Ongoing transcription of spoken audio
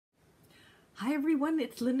Hi everyone,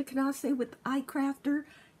 it's Linda Canase with iCrafter,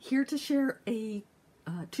 here to share a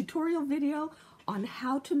tutorial video on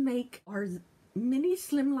how to make our mini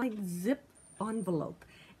slimline zip envelope.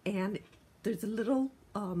 And there's a little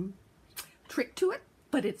trick to it,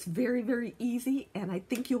 but it's very easy and I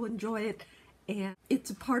think you'll enjoy it. And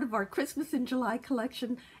it's a part of our Christmas in July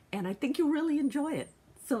collection and I think you'll really enjoy it.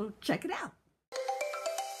 So check it out.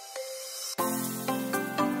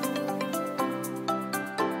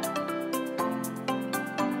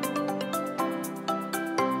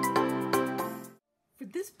 For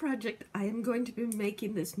this project, I am going to be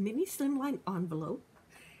making this mini slimline envelope,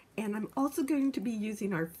 and I'm also going to be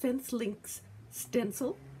using our Fence Links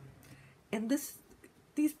stencil. And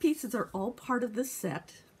these pieces are all part of this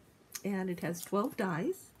set, and it has 12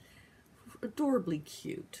 dies. Adorably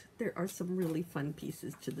cute. There are some really fun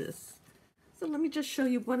pieces to this. So let me just show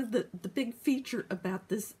you one of the big feature about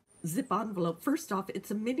this zip envelope. First off,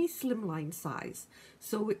 it's a mini slimline size.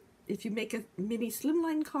 So if you make a mini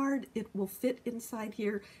slimline card, it will fit inside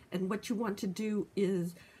here, and what you want to do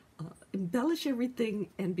is embellish everything,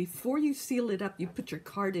 and before you seal it up, you put your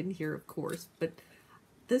card in here, of course, but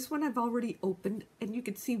this one I've already opened, and you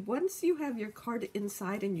can see once you have your card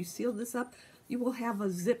inside and you seal this up, you will have a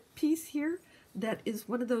zip piece here that is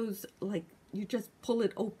one of those, like, you just pull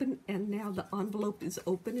it open and now the envelope is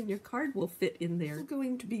open and your card will fit in there. We're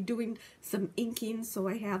going to be doing some inking, so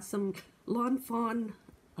I have some Lawn Fawn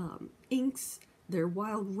inks. They're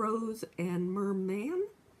Wild Rose and Merman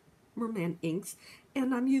inks,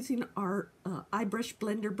 and I'm using our iBrush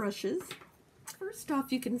blender brushes. First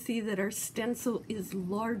off, you can see that our stencil is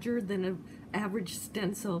larger than an average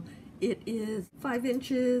stencil. It is 5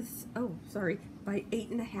 inches, by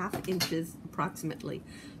 8.5 inches approximately.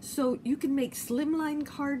 So you can make slimline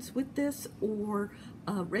cards with this, or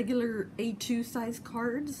regular A2 size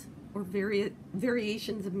cards, or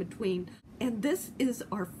variations in between. And this is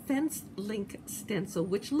our Fence Link stencil,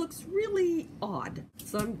 which looks really odd.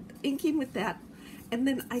 So I'm inking with that. And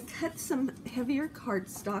then I cut some heavier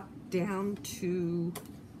cardstock down to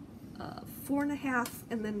 4.5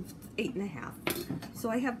 and then 8.5. So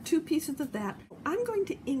I have 2 pieces of that. I'm going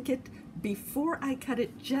to ink it before I cut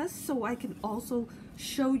it, just so I can also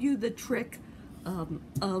show you the trick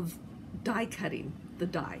of die cutting the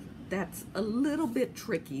die. That's a little bit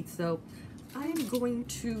tricky. So I'm going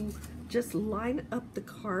to just line up the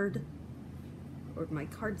card, or my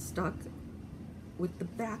cardstock, with the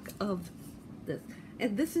back of this.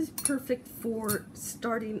 And this is perfect for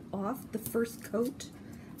starting off the first coat.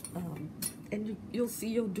 And you'll see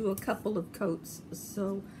you'll do a couple of coats.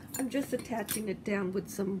 So I'm just attaching it down with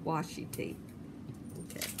some washi tape.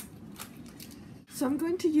 Okay. So I'm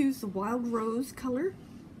going to use the Wild Rose color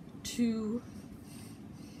to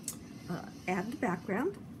add the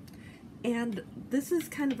background. And this is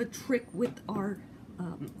kind of a trick with our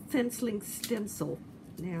Fence Link stencil.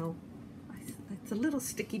 Now, it's a little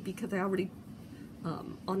sticky because I already,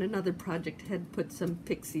 on another project, had put some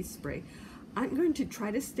pixie spray. I'm going to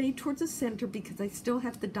try to stay towards the center because I still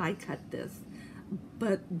have to die cut this.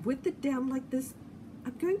 But with it down like this,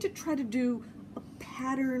 I'm going to try to do a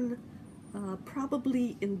pattern,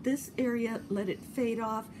 probably in this area, let it fade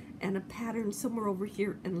off, and a pattern somewhere over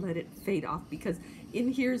here and let it fade off, because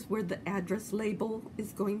in here's where the address label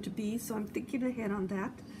is going to be, so I'm thinking ahead on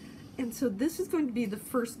that. And so this is going to be the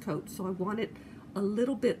first coat, so I want it a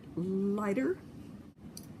little bit lighter.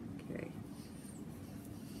 Okay.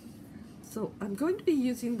 So I'm going to be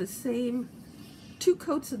using the same 2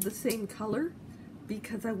 coats of the same color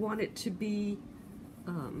because I want it to be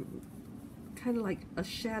kind of like a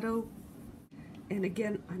shadow. And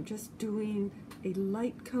again, I'm just doing a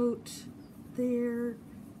light coat there.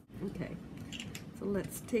 Okay, so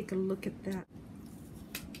let's take a look at that.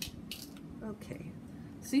 Okay,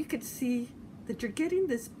 so you can see that you're getting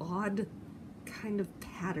this odd kind of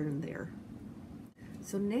pattern there.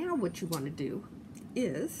 So now what you want to do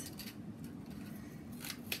is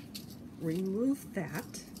remove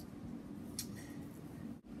that.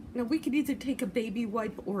 Now we could either take a baby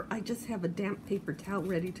wipe, or I just have a damp paper towel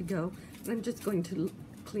ready to go. And I'm just going to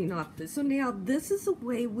clean off this. So now this is the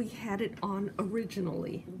way we had it on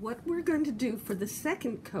originally. What we're going to do for the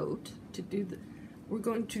second coat, we're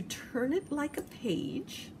going to turn it like a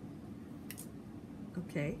page.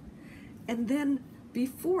 Okay. And then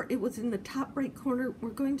before it was in the top right corner, we're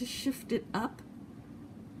going to shift it up.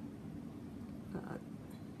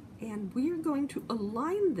 And we are going to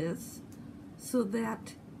align this so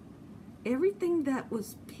that everything that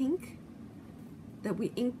was pink that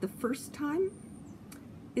we inked the first time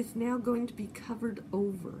is now going to be covered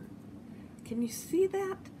over. Can you see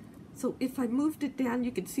that? So if I moved it down,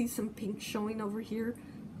 you could see some pink showing over here.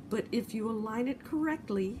 but if you align it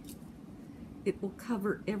correctly, it will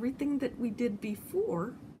cover everything that we did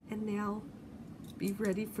before and now be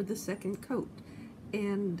ready for the second coat.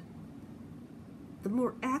 And the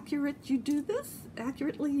more accurately you do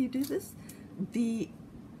this, the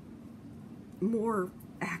more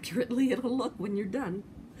accurately it'll look when you're done.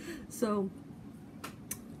 So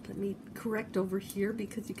let me correct over here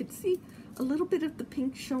because you can see a little bit of the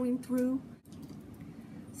pink showing through.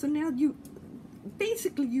 So now you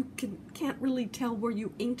can't really tell where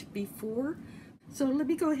you inked before. So let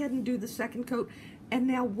me go ahead and do the second coat. And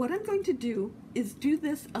now what I'm going to do is do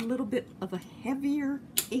this a little bit of a heavier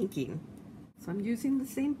inking. So I'm using the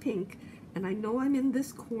same pink, and I know I'm in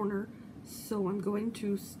this corner, so I'm going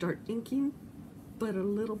to start inking, but a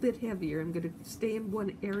little bit heavier. I'm going to stay in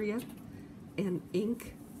one area and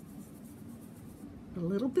ink a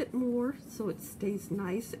little bit more so it stays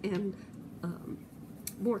nice and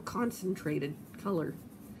more concentrated color.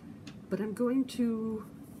 But I'm going to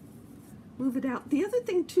move it out. The other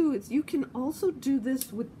thing too is you can also do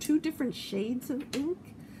this with 2 different shades of ink,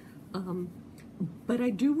 but I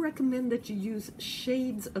do recommend that you use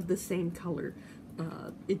shades of the same color.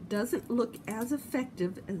 It doesn't look as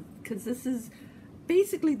effective because this is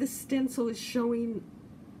basically, the stencil is showing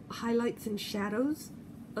highlights and shadows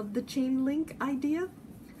of the chain link idea.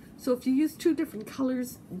 So if you use 2 different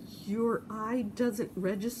colors, your eye doesn't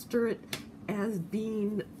register it as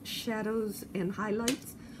being shadows and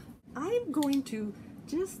highlights. I'm going to,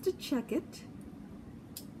 just to check it,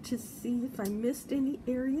 to see if I missed any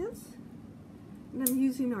areas. And I'm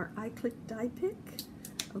using our i-Clik die pick.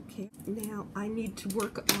 Okay, now I need to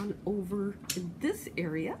work on over in this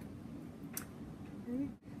area. Okay.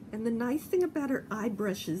 And the nice thing about our eye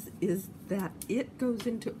brushes is that it goes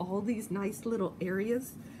into all these nice little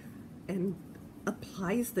areas and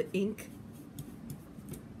applies the ink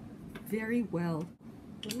very well.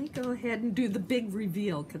 Let me go ahead and do the big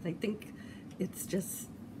reveal because I think it's just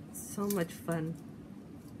so much fun.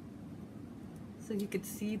 So you could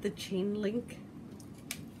see the chain link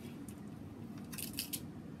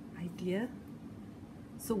idea.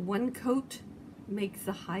 So one coat makes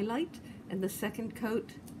a highlight and the second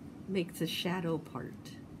coat makes a shadow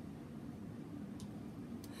part.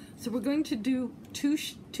 So we're going to do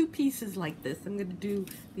two pieces like this. I'm going to do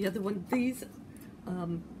the other one. These,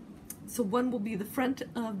 so one will be the front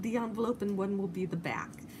of the envelope and one will be the back.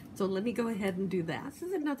 So let me go ahead and do that. This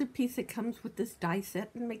is another piece that comes with this die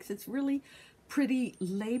set and makes this really pretty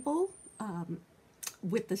label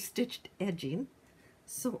with the stitched edging.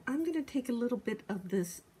 So I'm going to take a little bit of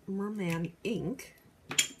this merman ink.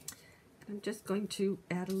 I'm just going to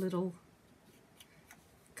add a little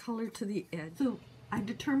color to the edge. So I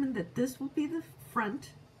determined that this will be the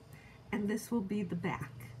front and this will be the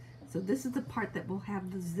back. So this is the part that will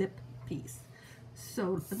have the zip piece.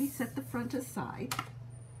 So let me set the front aside.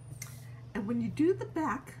 And when you do the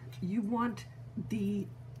back, you want the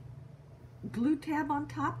glue tab on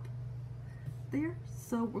top there.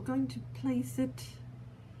 So we're going to place it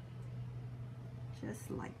just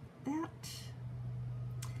like that.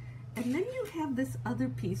 And then you have this other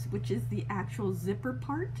piece, which is the actual zipper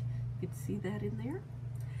part. You can see that in there.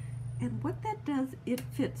 And what that does, it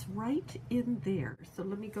fits right in there. So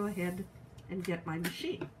let me go ahead and get my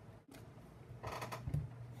machine.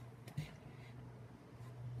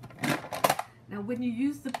 Now when you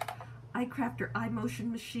use the iCrafter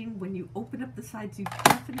iMotion machine, when you open up the sides, you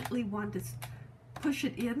definitely want to push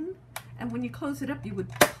it in. And when you close it up, you would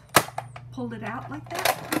pull it out like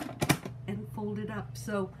that and fold it up.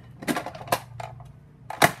 So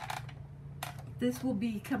this will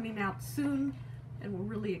be coming out soon and we're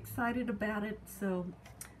really excited about it. So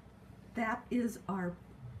that is our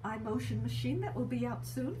iMotion machine that will be out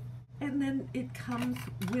soon. And then it comes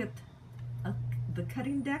with the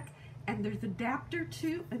cutting deck, and there's an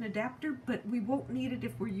adapter, but we won't need it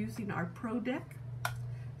if we're using our Pro deck.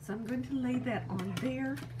 So I'm going to lay that on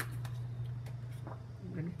there.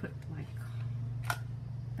 I'm going to put my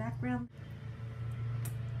background.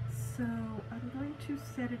 So I'm going to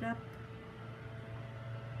set it up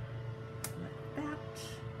like that.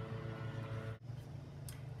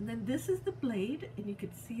 And then this is the blade, and you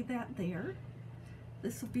can see that there.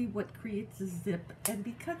 This will be what creates a zip. And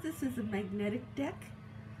because this is a magnetic deck,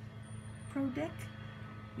 Pro deck,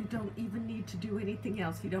 you don't even need to do anything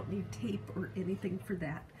else. You don't need tape or anything for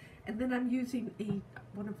that. And then I'm using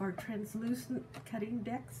one of our translucent cutting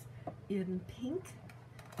decks in pink.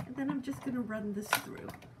 And then I'm just going to run this through.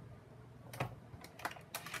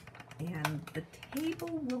 And the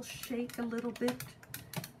table will shake a little bit.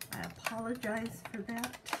 I apologize for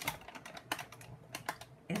that.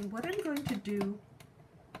 And what I'm going to do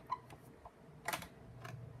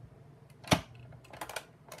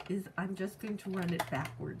is I'm just going to run it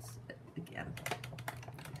backwards again,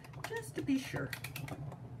 just to be sure. Okay.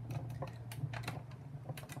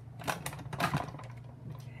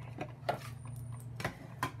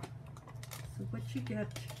 So what you get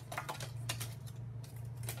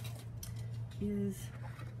is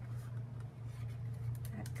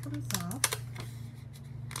that comes off.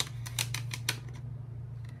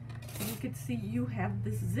 And you can see you have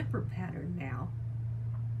this zipper pattern now.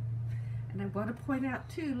 And I want to point out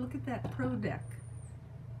too, look at that pro deck.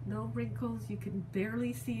 No wrinkles, you can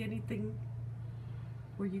barely see anything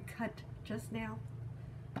where you cut just now.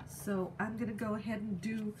 So I'm going to go ahead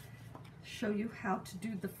and show you how to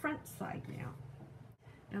do the front side now.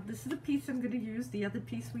 Now this is the piece I'm going to use, the other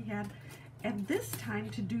piece we had, and this time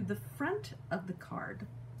to do the front of the card.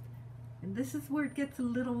 And this is where it gets a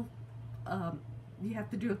little, you have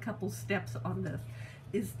to do a couple steps on this,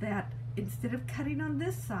 is that instead of cutting on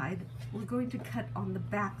this side, we're going to cut on the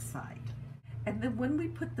back side. And then when we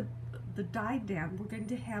put the die down, we're going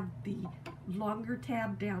to have the longer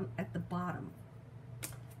tab down at the bottom.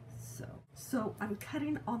 So I'm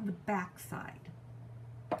cutting on the back side.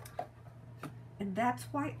 And that's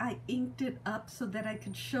why I inked it up, so that I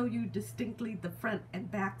could show you distinctly the front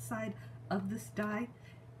and back side of this die.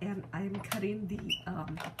 And I'm cutting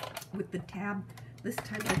with the tab. This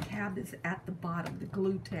time the tab is at the bottom, the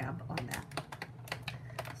glue tab on that.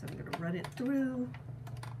 So I'm going to run it through.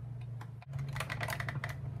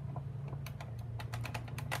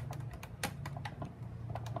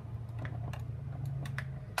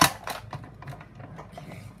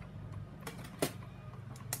 Okay.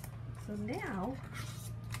 So now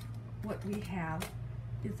what we have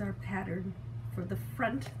is our pattern for the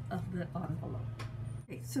front of the envelope.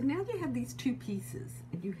 Okay, so now you have these two pieces,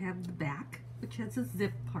 and you have the back, which has a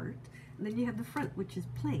zip part, and then you have the front, which is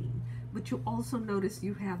plain. But you'll also notice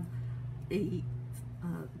you have a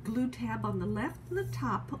glue tab on the left and the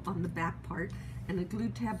top on the back part, and a glue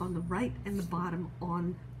tab on the right and the bottom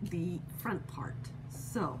on the front part.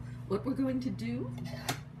 So what we're going to do,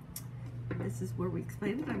 and this is where we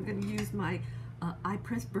explain it, I'm going to use my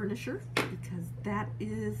iPress burnisher, because that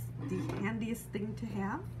is the handiest thing to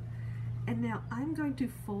have. And now I'm going to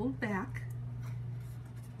fold back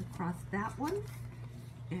across that one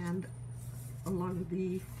and along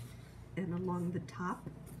the top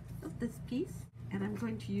of this piece, and I'm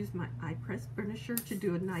going to use my iPress burnisher to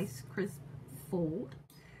do a nice crisp fold.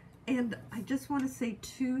 And I just want to say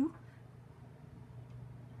too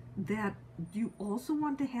that you also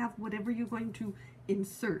want to have whatever you're going to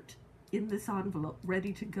insert in this envelope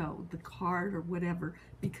ready to go, the card or whatever,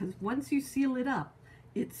 because once you seal it up,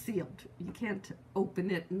 it's sealed. You can't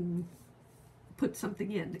open it and put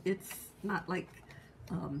something in. It's not like,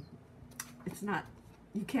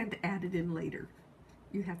 you can't add it in later.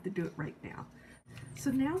 You have to do it right now.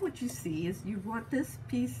 So now what you see is you want this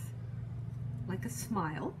piece like a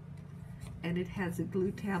smile, and it has a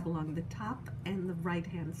glue tab along the top and the right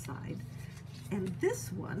hand side. And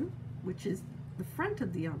this one, which is the front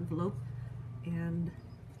of the envelope, and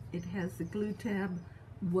it has the glue tab,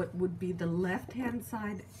 what would be the left hand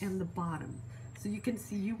side and the bottom. So you can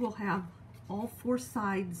see you will have all four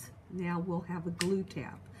sides now will have a glue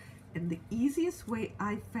tab. And the easiest way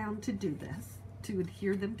I found to do this, to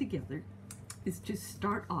adhere them together, is to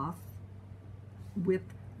start off with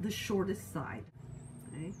the shortest side.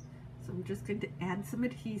 Okay? So I'm just going to add some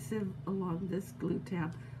adhesive along this glue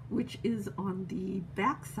tab, which is on the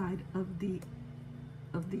back side of the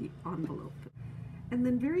envelope. And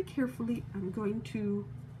then very carefully I'm going to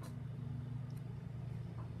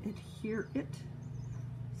adhere it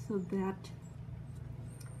so that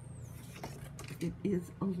it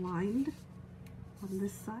is aligned on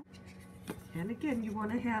this side. And again, you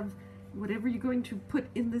want to have whatever you're going to put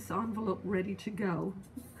in this envelope ready to go,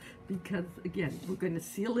 because again, we're going to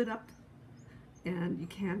seal it up and you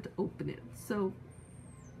can't open it. So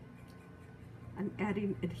I'm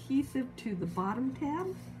adding adhesive to the bottom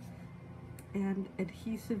tab and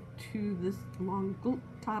adhesive to this long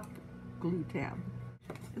top glue tab.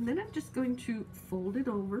 And then I'm just going to fold it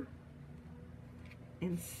over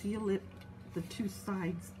and seal it, the two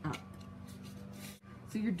sides up.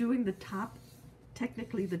 So you're doing the top,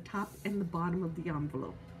 technically the top and the bottom of the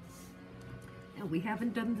envelope. Now we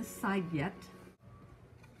haven't done this side yet.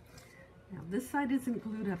 Now this side isn't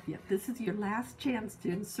glued up yet. This is your last chance to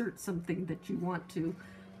insert something that you want to,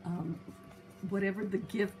 whatever the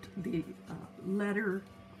gift, the letter,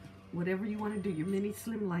 whatever you want to do, your mini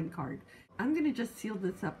Slimline card. I'm going to just seal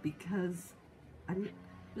this up because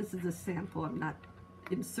this is a sample. I'm not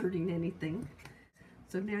inserting anything.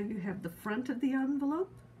 So now you have the front of the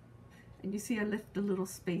envelope, and you see I left a little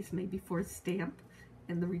space maybe for a stamp,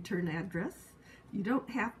 and the return address. You don't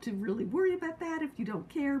have to really worry about that if you don't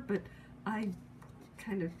care, but I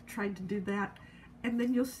kind of tried to do that. And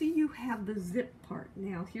then you'll see you have the zip part.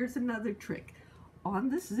 Now here's another trick. On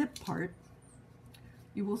this zip part,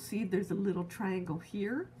 you will see there's a little triangle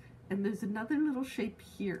here, and there's another little shape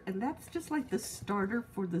here, and that's just like the starter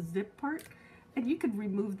for the zip part. And you could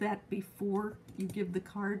remove that before you give the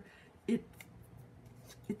card.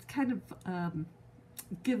 It's kind of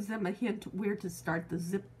gives them a hint where to start the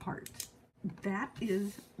zip part. That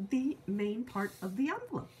is the main part of the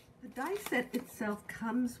envelope. The die set itself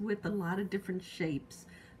comes with a lot of different shapes,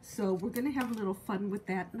 so we're going to have a little fun with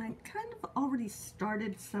that. And I kind of already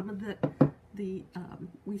started some of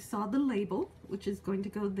we saw the label, which is going to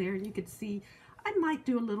go there, and you could see I might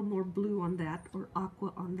do a little more blue on that or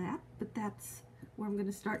aqua on that, but that's where I'm going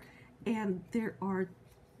to start. And there are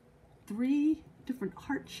 3 different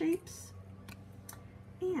heart shapes,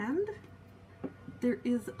 and there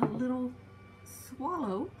is a little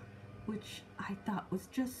swallow, which I thought was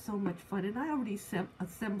just so much fun, and I already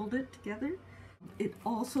assembled it together. It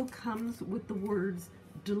also comes with the words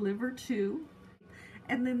 "deliver to,"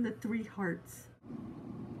 and then the 3 hearts.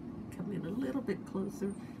 Come in a little bit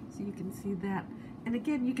closer so you can see that. And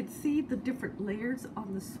again, you can see the different layers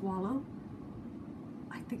on the swallow.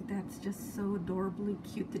 I think that's just so adorably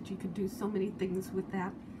cute that you could do so many things with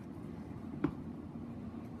that.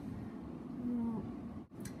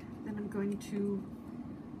 Then I'm going to,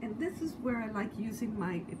 and this is where I like using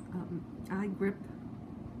my i-Grip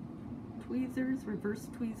tweezers, reverse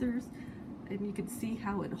tweezers, and you can see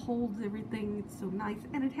how it holds everything. It's so nice,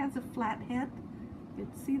 and it has a flat head. You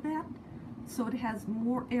can see that? So it has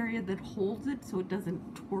more area that holds it so it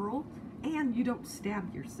doesn't twirl, and you don't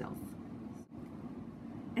stab yourself.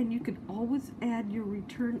 And you can always add your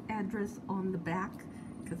return address on the back,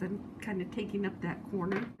 because I'm kind of taking up that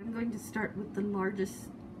corner. I'm going to start with the largest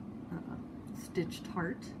stitched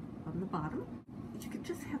heart on the bottom. You could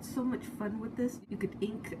just have so much fun with this. You could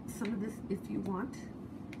ink some of this if you want.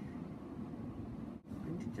 I'm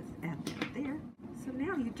going to just add that there. So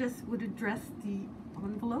now you just would address the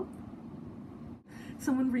envelope.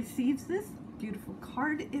 Someone receives this beautiful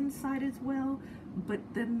card inside as well, but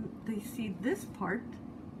then they see this part,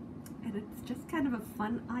 and it's just kind of a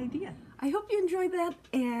fun idea. I hope you enjoyed that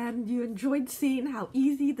and you enjoyed seeing how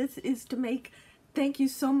easy this is to make. Thank you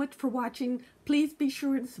so much for watching. Please be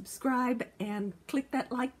sure to subscribe and click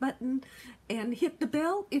that like button and hit the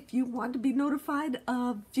bell if you want to be notified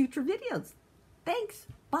of future videos. Thanks.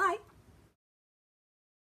 Bye.